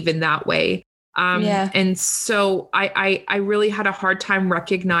naive in that way. And so I really had a hard time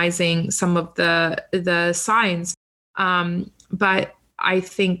recognizing some of the signs. But I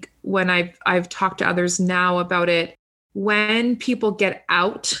think when I've talked to others now about it, when people get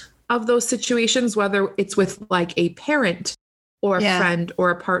out of those situations, whether it's with like a parent or a friend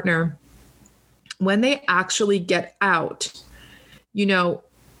or a partner, when they actually get out,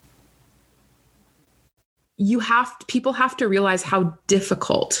 people have to realize how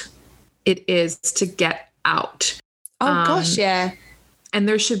difficult it is to get out. Oh gosh, yeah. And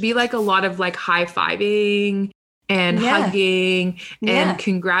there should be like a lot of like high-fiving and hugging and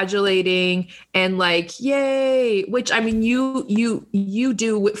congratulating and like, yay, which I mean, you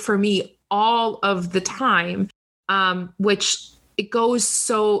do for me all of the time, which it goes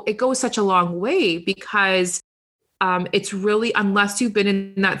such a long way, because it's really, unless you've been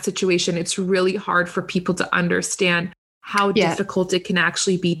in that situation, it's really hard for people to understand how difficult it can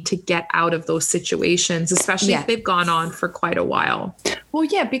actually be to get out of those situations, especially if they've gone on for quite a while. Well,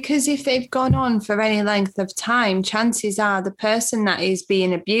 yeah, because if they've gone on for any length of time, chances are the person that is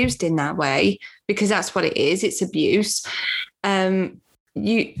being abused in that way, because that's what it is, it's abuse, they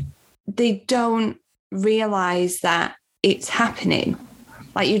don't realize that it's happening.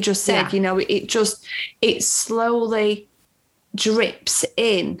 Like you just said, it slowly drips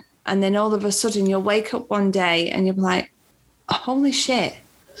in. And then all of a sudden you'll wake up one day and you'll be like, holy shit,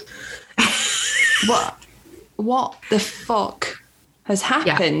 what the fuck has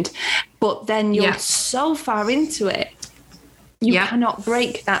happened? But then you're so far into it, you cannot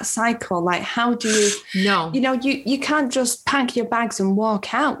break that cycle. Like, how do you, you can't just pack your bags and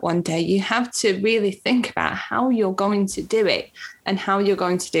walk out one day. You have to really think about how you're going to do it and how you're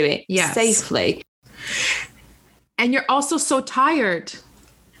going to do it safely. And you're also so tired.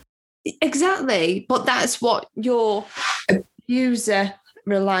 Exactly. But that's what your abuser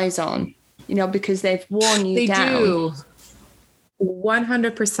relies on, because they've worn you down. They do.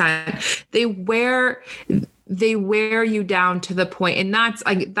 100%. They wear you down to the point, and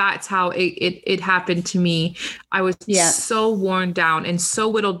that's how it happened to me. I was so worn down and so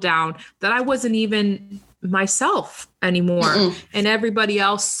whittled down that I wasn't even myself anymore. And everybody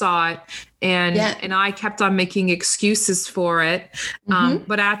else saw it, and I kept on making excuses for it.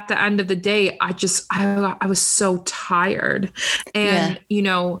 But at the end of the day, I was so tired. And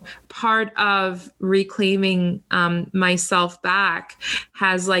part of reclaiming myself back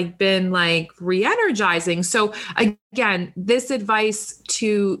has been re-energizing. So again, this advice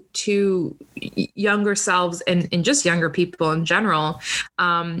to younger selves and just younger people in general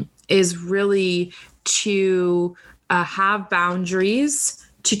is really to have boundaries,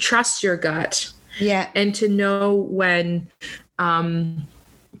 to trust your gut, and to know when,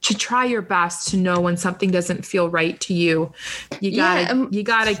 to try your best to know when something doesn't feel right to you. You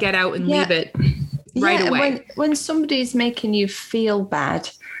gotta get out and leave it right away. When somebody's making you feel bad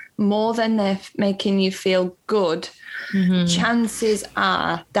more than they're making you feel good, chances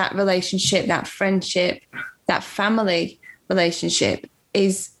are that relationship, that friendship, that family relationship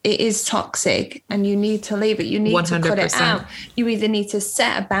is toxic, and you need to leave it. You need 100%. To cut it out. You either need to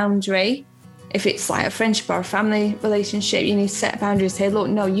set a boundary. If it's like a friendship or a family relationship, you need to set a boundary and say, look,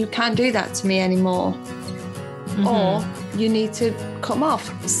 no, you can't do that to me anymore. Or you need to come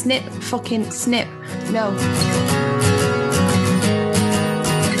off. Snip, fucking snip. No.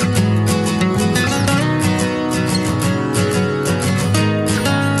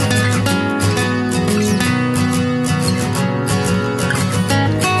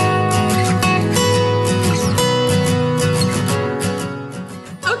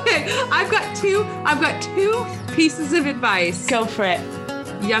 I've got two pieces of advice. Go for it.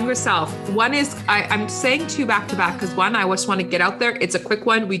 Younger self. One is, I'm saying two back to back because one, I just want to get out there. It's a quick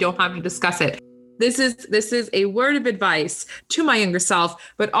one. We don't have to discuss it. This is a word of advice to my younger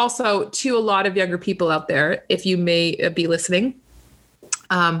self, but also to a lot of younger people out there, if you may be listening.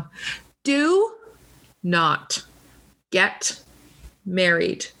 Do not get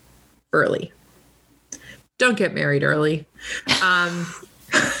married early. Don't get married early.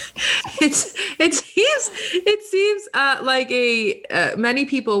 It seems like many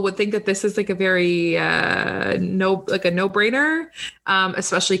people would think that this is like a very no-brainer,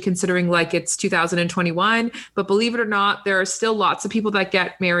 especially considering like it's 2021. But believe it or not, there are still lots of people that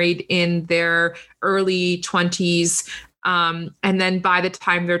get married in their early 20s. And then by the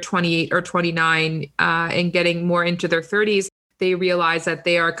time they're 28 or 29 and getting more into their 30s, they realize that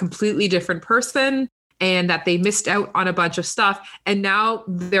they are a completely different person, and that they missed out on a bunch of stuff. And now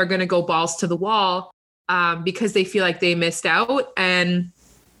they're going to go balls to the wall because they feel like they missed out. And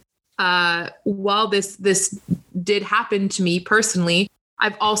while this did happen to me personally,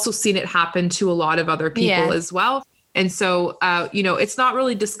 I've also seen it happen to a lot of other people as well. And so, it's not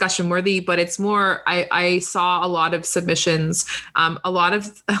really discussion worthy, but it's more, I saw a lot of submissions, a lot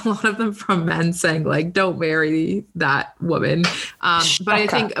of them from men saying like, don't marry that woman. But I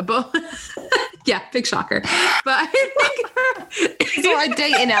think both, yeah, big shocker. But I think so our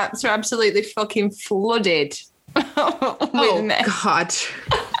dating apps are absolutely fucking flooded with men. God,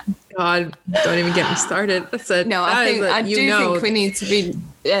 don't even get me started. That's it. No, I think we need to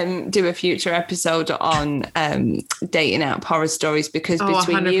do a future episode on dating app horror stories, because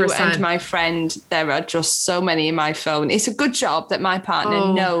between 100%. You and my friend, there are just so many in my phone. It's a good job that my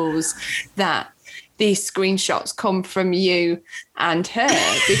partner knows that these screenshots come from you and her,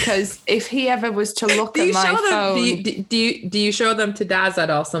 because if he ever was to look at my phone, do you show them to Daz at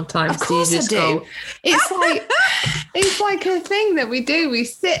all sometimes? Of course I do. It's like a thing that we do. We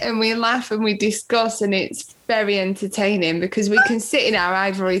sit and we laugh and we discuss, and it's very entertaining because we can sit in our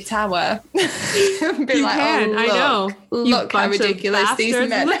ivory tower and be I know. Look how ridiculous these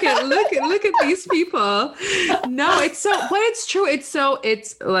men. Look at these people. No, it's but it's true. I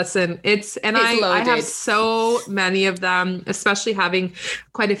have so many of them, especially having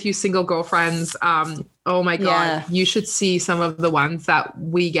quite a few single girlfriends. Oh my God, you should see some of the ones that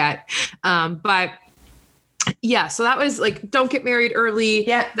we get. But yeah, so that was like, don't get married early.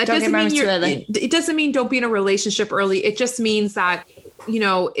 Yeah, that doesn't mean it doesn't mean don't be in a relationship early. It just means that,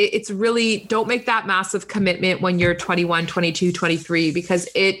 it's really, don't make that massive commitment when you're 21, 22, 23, because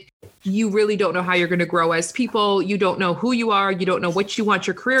you really don't know how you're going to grow as people. You don't know who you are. You don't know what you want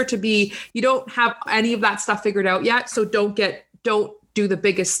your career to be. You don't have any of that stuff figured out yet. So don't do the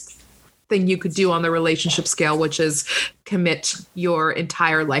biggest thing you could do on the relationship scale, which is commit your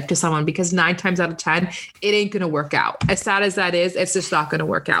entire life to someone, because 9 times out of 10, it ain't going to work out. As sad as that is, it's just not going to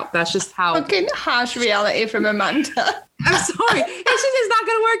work out. That's just how fucking harsh reality from Amanda. I'm sorry. It's not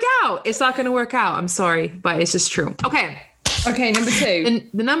going to work out. It's not going to work out. I'm sorry, but it's just true. Okay, number 2. And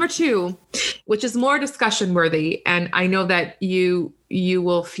the number 2, which is more discussion worthy, and I know that you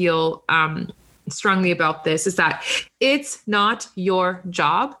will feel strongly about this, is that it's not your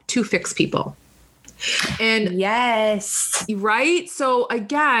job to fix people. And yes, right. So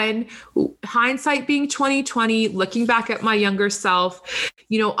again, hindsight being 2020, looking back at my younger self,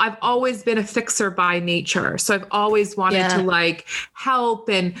 I've always been a fixer by nature. So I've always wanted to like help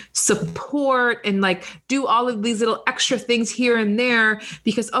and support and like do all of these little extra things here and there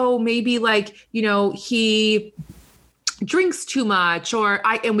because, maybe like, he drinks too much,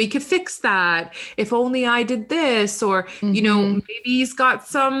 and we could fix that if only I did this, or maybe he's got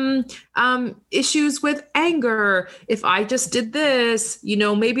some issues with anger. If I just did this,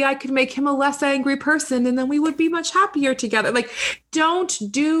 maybe I could make him a less angry person, and then we would be much happier together. Like, don't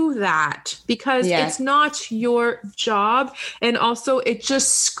do that, because it's not your job, and also it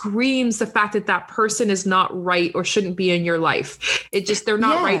just screams the fact that person is not right or shouldn't be in your life. They're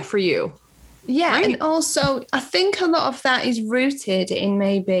not right for you. Yeah, right. And also I think a lot of that is rooted in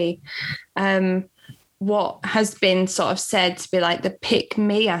maybe what has been sort of said to be like the pick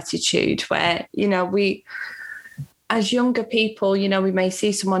me attitude, where, we as younger people, we may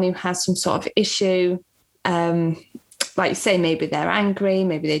see someone who has some sort of issue, like you say, maybe they're angry,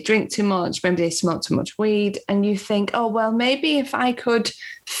 maybe they drink too much, maybe they smoke too much weed. And you think, oh, well, maybe if I could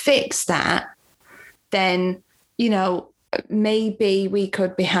fix that, then, maybe we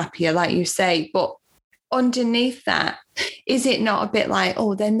could be happier, like you say. But underneath that, is it not a bit like,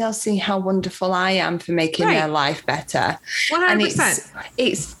 oh, then they'll see how wonderful I am for making their life better? 100%. And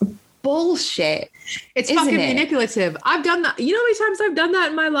it's bullshit. It's fucking manipulative. I've done that. You know how many times I've done that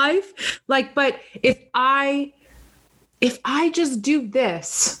in my life? Like, but if I just do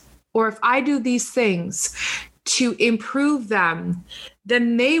this, or if I do these things to improve them,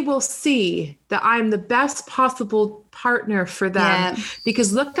 then they will see that I'm the best possible partner for them,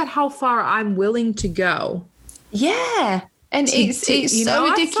 because look at how far I'm willing to go. Yeah. And it's so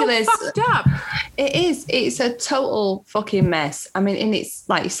ridiculous. So fucked up. It is. It's a total fucking mess. I mean, and it's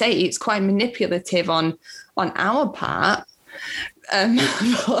like you say, it's quite manipulative on our part. And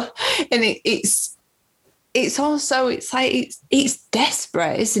it's also, it's like, it's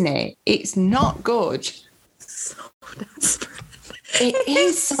desperate, isn't it? It's not good. So desperate. It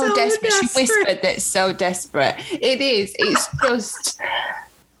is so desperate. She whispered that's so desperate. It is. It's just,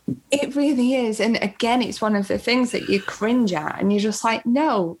 it really is. And again, it's one of the things that you cringe at, and you're just like,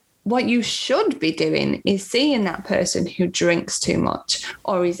 no, what you should be doing is seeing that person who drinks too much,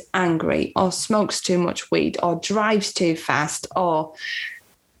 or is angry, or smokes too much weed, or drives too fast, or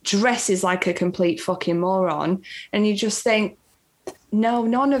dresses like a complete fucking moron. And you just think, no,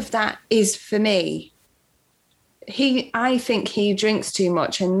 none of that is for me. I think he drinks too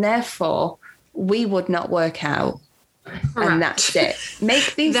much, and therefore we would not work out. Correct. And that's it.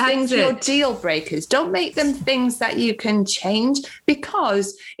 Make these things your deal breakers. Don't make them things that you can change,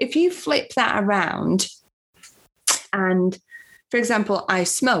 because if you flip that around, and for example, I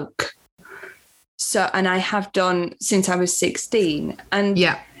smoke. And I have done since I was 16. And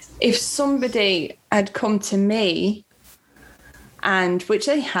if somebody had come to me, and which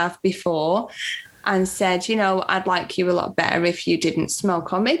they have before, and said, I'd like you a lot better if you didn't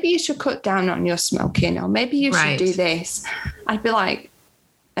smoke, or maybe you should cut down on your smoking, or maybe you should do this, I'd be like,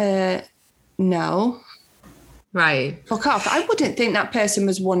 no. Right. Fuck off. I wouldn't think that person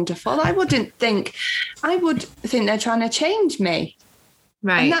was wonderful. I would think they're trying to change me.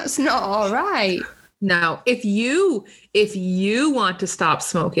 Right. And that's not all right. No. If you want to stop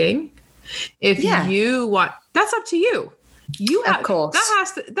smoking, you want, that's up to you. You have, of course,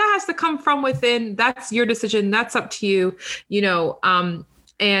 that has to come from within. That's your decision. That's up to you.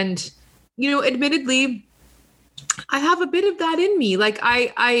 And admittedly, I have a bit of that in me. Like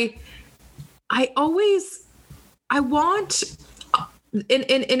I want, and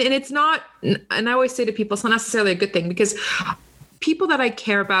it's not, and I always say to people, it's not necessarily a good thing, because people that I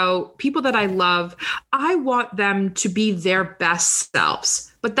care about, people that I love, I want them to be their best selves.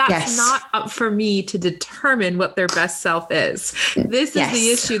 But that's not up for me to determine what their best self is. This is the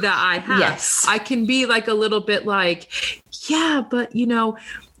issue that I have. Yes. I can be like a little bit like, but but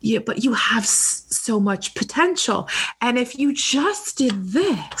you have so much potential. And if you just did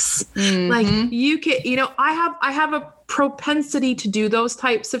this, like you can, I have a propensity to do those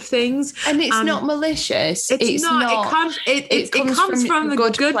types of things. And it's not malicious. It's not. It comes from the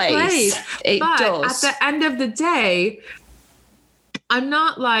good place. It does. At the end of the day, I'm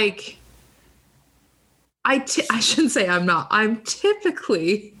not like, I shouldn't say I'm not. I'm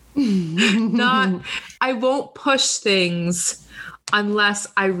typically not, I won't push things unless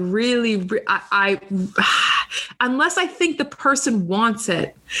I really, unless I think the person wants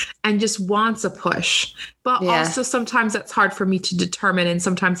it and just wants a push. But also sometimes that's hard for me to determine, and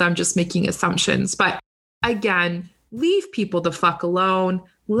sometimes I'm just making assumptions. But again, leave people the fuck alone.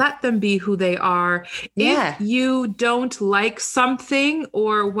 Let them be who they are. Yeah. If you don't like something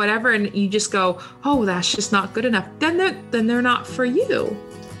or whatever, and you just go, oh, that's just not good enough, then they're not for you.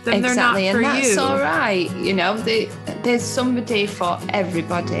 Then they're not for you. And that's all right. There's somebody for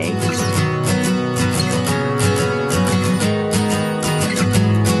everybody.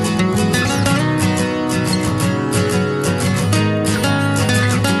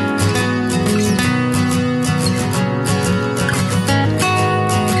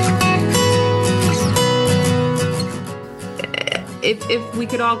 If we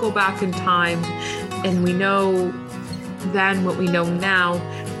could all go back in time and we know then what we know now,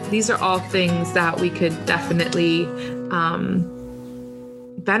 these are all things that we could definitely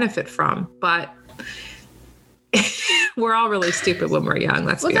benefit from. But we're all really stupid when we're young,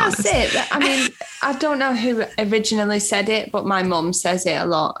 let's be honest. That's it. I mean, I don't know who originally said it, but my mum says it a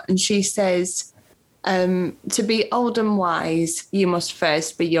lot. And she says, to be old and wise, you must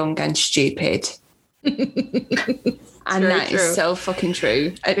first be young and stupid. And that is so fucking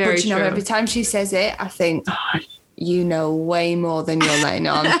true. But every time she says it, I think, you know way more than you're letting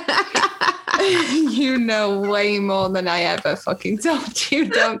on. You know way more than I ever fucking told you,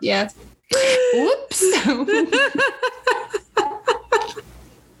 don't you? Whoops.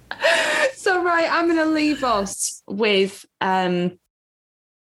 So, right, I'm going to leave us with a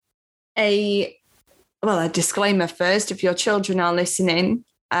disclaimer first. If your children are listening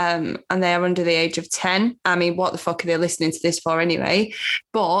and they are under the age of 10, I mean, what the fuck are they listening to this for anyway?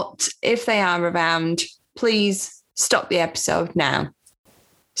 But if they are around, please stop the episode now.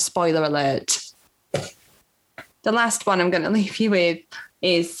 Spoiler alert. The last one I'm going to leave you with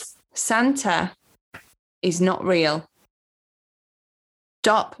is Santa is not real.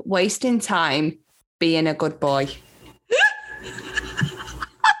 Stop wasting time being a good boy.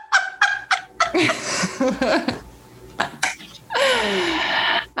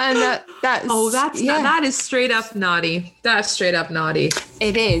 And that is straight up naughty. That's straight up naughty.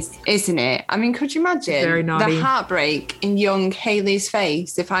 It is, isn't it? I mean, could you imagine Very naughty. The heartbreak in young Hayley's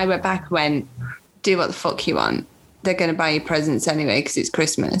face if I went back and went, do what the fuck you want. They're going to buy you presents anyway because it's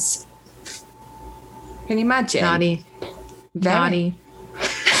Christmas. Can you imagine? Naughty. Very. Naughty.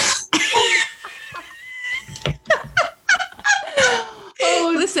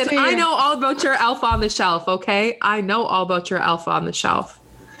 Oh, listen, dear. I know all about your Elf on the Shelf, okay? I know all about your Elf on the Shelf.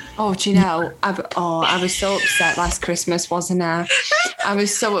 Oh, do you know? I was so upset last Christmas, wasn't I? I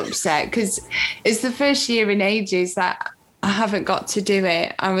was so upset because it's the first year in ages that I haven't got to do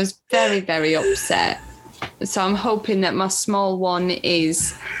it. I was very, very upset. So I'm hoping that my small one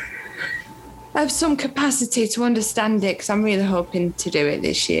is of some capacity to understand it because I'm really hoping to do it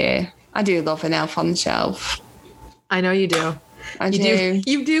this year. I do love an Elf on the Shelf. I know you do.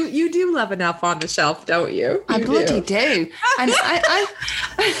 You do love an Elf on the Shelf, don't you? I bloody do. And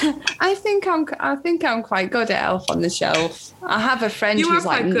I think I'm quite good at Elf on the Shelf. I have a friend who's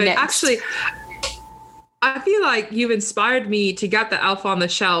like good. next. Actually, I feel like you've inspired me to get the Elf on the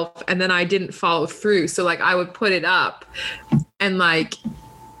Shelf, and then I didn't follow through. So like I would put it up and I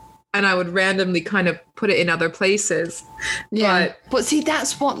would randomly kind of put it in other places. Yeah. But see,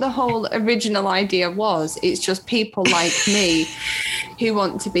 that's what the whole original idea was. It's just people like me who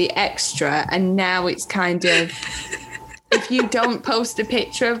want to be extra. And now it's kind of, if you don't post a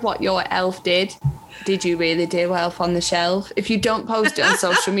picture of what your elf did you really do Elf on the Shelf? If you don't post it on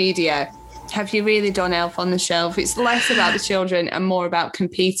social media, have you really done Elf on the Shelf? It's less about the children and more about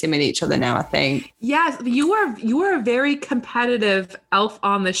competing with each other now, I think. Yes, you are a very competitive Elf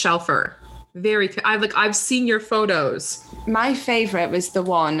on the Shelfer. I've seen your photos. My favourite was the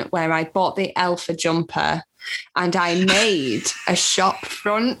one where I bought the elf a jumper and I made a shop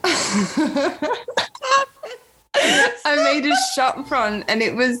front. I made a shop front and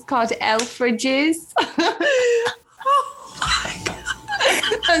it was called Elfridges.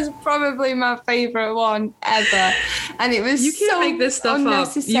 That's probably my favourite one ever. And it was you can't make this stuff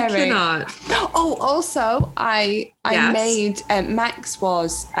unnecessary. Up. You cannot. Oh, also, I made, Max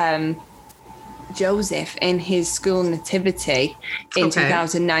was Joseph in his school nativity in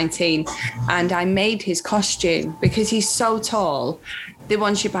 2019. And I made his costume because he's so tall. The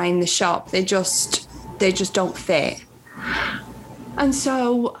ones you buy in the shop, they just don't fit. And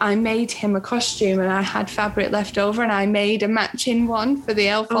so I made him a costume and I had fabric left over and I made a matching one for the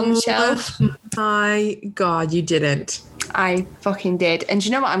Elf on the Shelf. My God, you didn't. I fucking did. And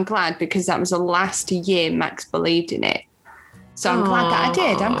you know what? I'm glad because that was the last year Max believed in it. So I'm glad that I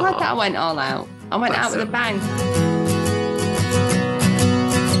did. I'm glad that I went all out. I went out with a bang.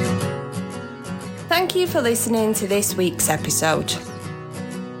 Thank you for listening to this week's episode.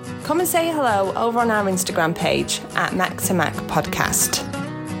 Come and say hello over on our Instagram page at Mac to Mac Podcast.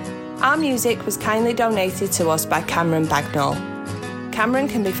 Our music was kindly donated to us by Cameron Bagnall. Cameron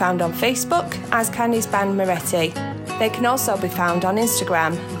can be found on Facebook as can his band Moretti. They can also be found on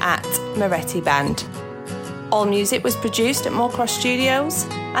Instagram at Moretti Band. All music was produced at Moorcross Studios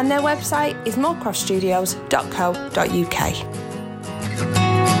and their website is moorcrossstudios.co.uk.